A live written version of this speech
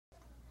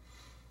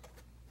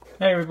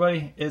Hey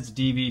everybody, it's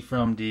DV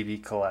from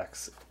DV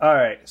Collects.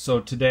 Alright,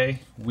 so today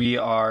we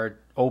are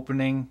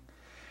opening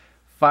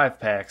 5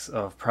 packs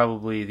of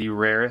probably the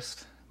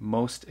rarest,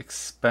 most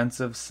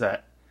expensive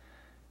set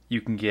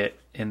you can get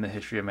in the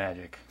history of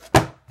Magic.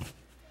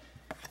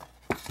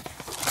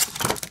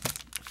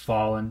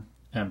 Fallen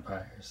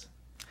Empires.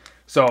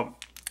 So,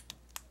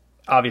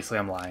 obviously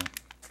I'm lying.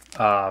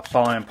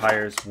 Fallen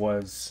Empires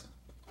was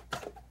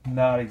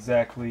not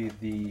exactly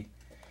the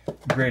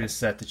greatest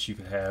set that you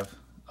could have.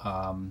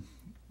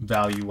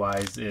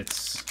 Value-wise,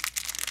 it's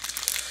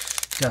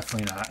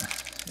definitely not.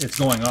 It's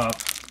going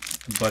up,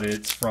 but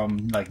it's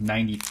from like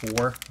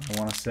 94, I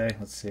want to say.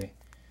 Let's see. I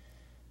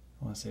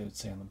want to say it would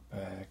say on the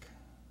back.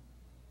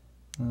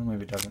 Well,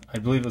 maybe it doesn't. I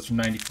believe it's from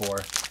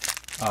 94.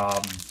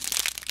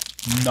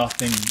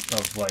 Nothing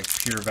of like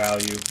pure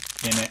value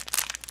in it,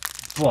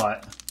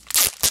 but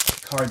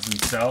cards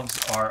themselves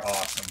are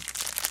awesome.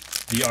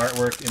 The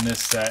artwork in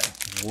this set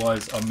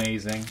was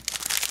amazing,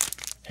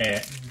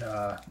 and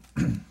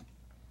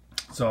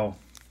so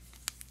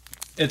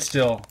it's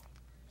still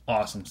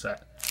awesome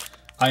set.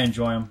 I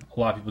enjoy them. A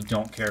lot of people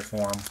don't care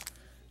for them,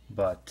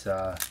 but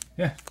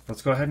yeah,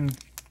 let's go ahead and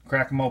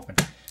crack them open.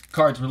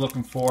 Cards we're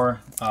looking for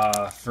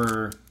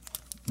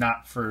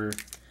not for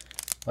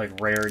like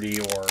rarity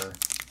or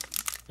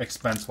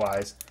expense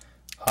wise.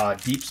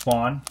 Deep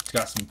Spawn, it's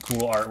got some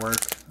cool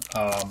artwork.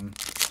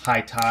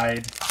 High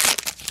Tide.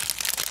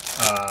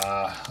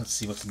 Let's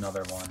see, what's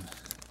another one?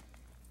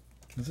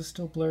 Is this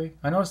still blurry?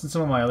 I noticed in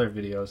some of my other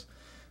videos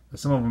that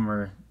some of them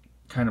are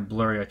kind of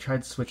blurry. I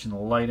tried switching the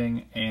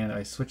lighting and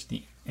I switched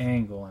the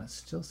angle and it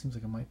still seems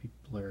like it might be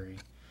blurry.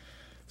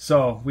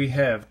 So we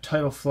have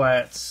Tidal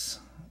Flats,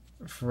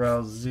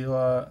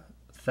 Feralzilla,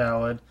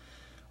 Thalid.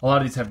 A lot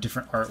of these have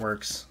different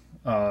artworks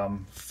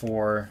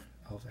for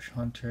Elvish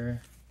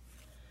Hunter,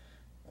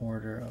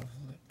 Order of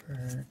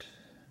Libert,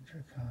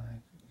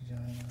 Draconic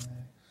Giants,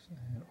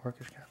 and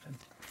Orcish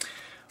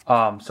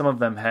Captain. Some of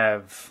them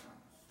have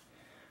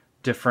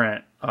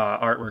different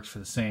artworks for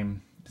the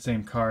same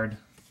card,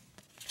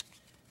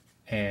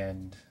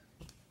 and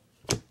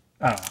I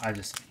don't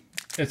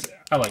know,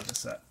 I like this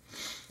set.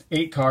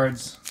 8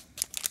 cards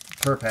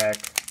per pack,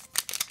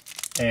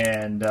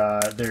 and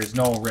there's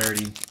no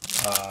rarity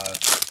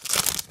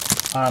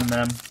on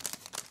them,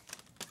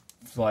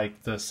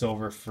 like the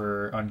silver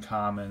for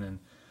uncommon and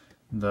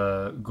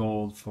the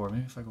gold for,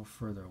 maybe if I go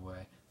further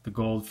away, the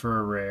gold for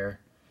a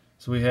rare.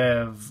 So we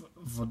have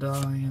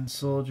Vodalian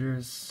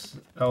Soldiers,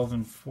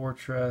 Elven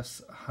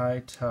Fortress,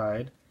 High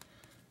Tide.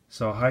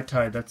 So High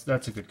Tide,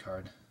 that's a good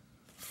card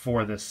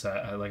for this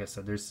set. Like I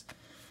said, there's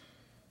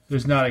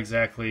not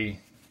exactly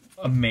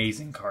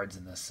amazing cards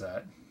in this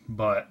set,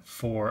 but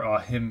for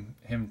him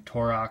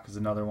Torok is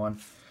another one.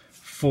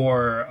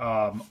 For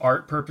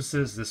art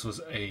purposes, this was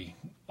a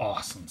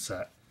awesome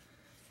set.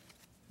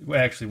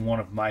 Actually, one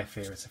of my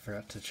favorites. I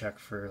forgot to check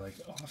for like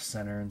off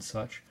center and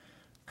such,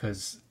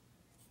 because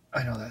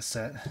I know that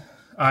set.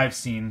 I've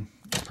seen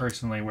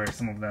personally where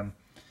some of them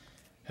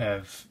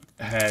have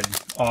had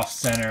off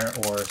center,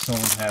 or some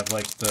of them have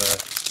like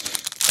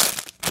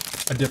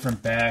a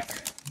different back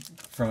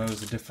from, it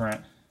was a different,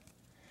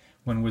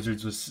 when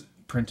Wizards was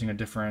printing a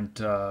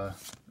different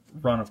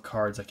run of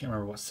cards. I can't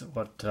remember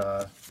what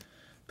the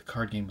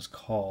card game was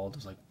called. It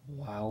was like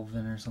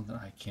Wildvin or something.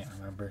 I can't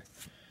remember.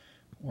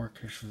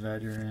 Orcish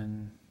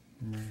Veteran,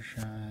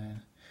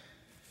 Moonshine.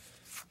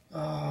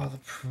 Oh, the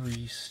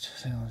Priest.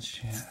 Silence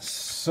Chant.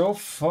 So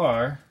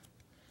far,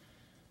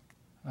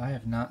 I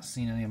have not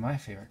seen any of my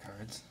favorite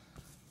cards.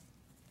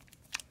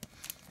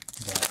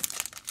 But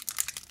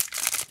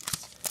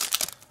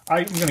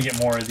I'm going to get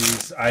more of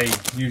these. I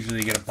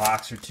usually get a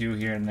box or two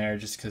here and there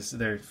just because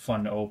they're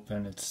fun to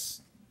open.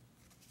 It's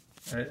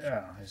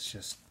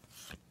just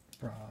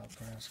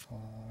Brass Claw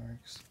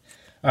Orcs.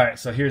 Alright,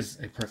 so here's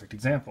a perfect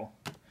example.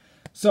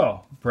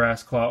 So,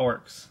 Brass Claw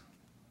Orcs.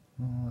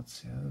 Well, let's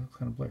see, that looks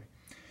kind of blurry.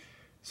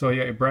 So you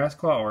got your Brass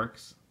Claw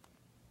Orcs,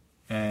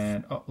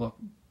 and oh look,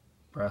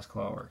 Brass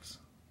Claw Orcs.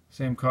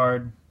 Same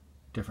card,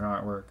 different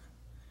artwork.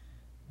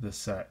 This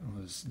set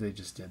was, they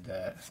just did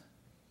that.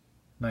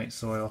 Night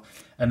Soil,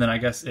 and then I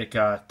guess it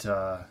got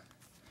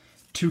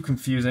too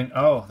confusing.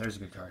 Oh, there's a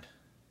good card.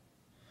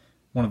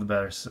 One of the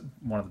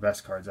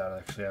best cards out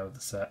of the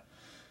set.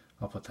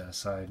 I'll put that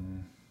aside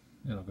and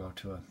it'll go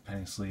to a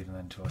penny sleeve and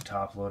then to a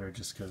top loader,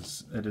 just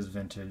because it is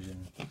vintage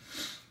and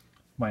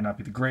might not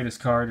be the greatest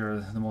card or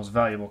the most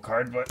valuable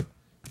card, but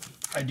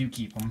I do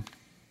keep them.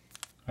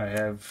 I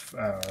have,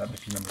 that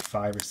might be number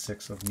 5 or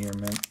 6 of Near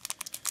Mint.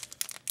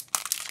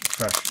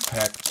 Fresh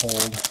pack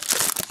pulled.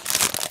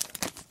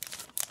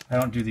 I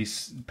don't do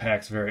these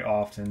packs very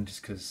often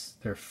just because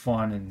they're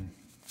fun, and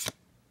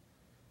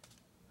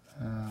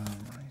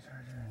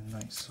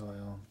Night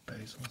Soil,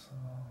 Basil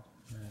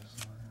Soil,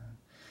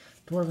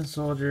 Dwarven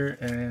Soldier,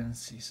 and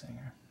Sea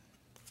Singer.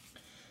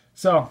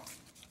 So,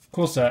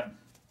 cool set.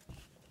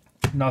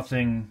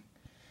 Nothing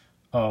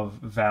of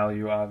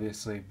value,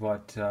 obviously,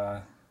 but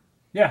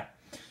yeah.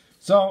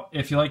 So,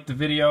 if you liked the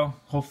video,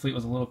 hopefully it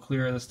was a little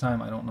clearer this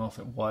time. I don't know if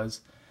it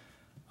was.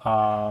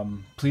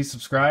 Please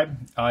subscribe.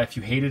 If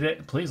you hated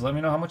it, please let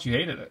me know how much you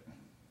hated it.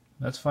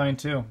 That's fine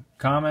too.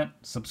 Comment,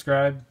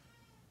 subscribe,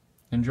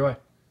 enjoy.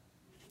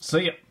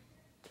 See ya.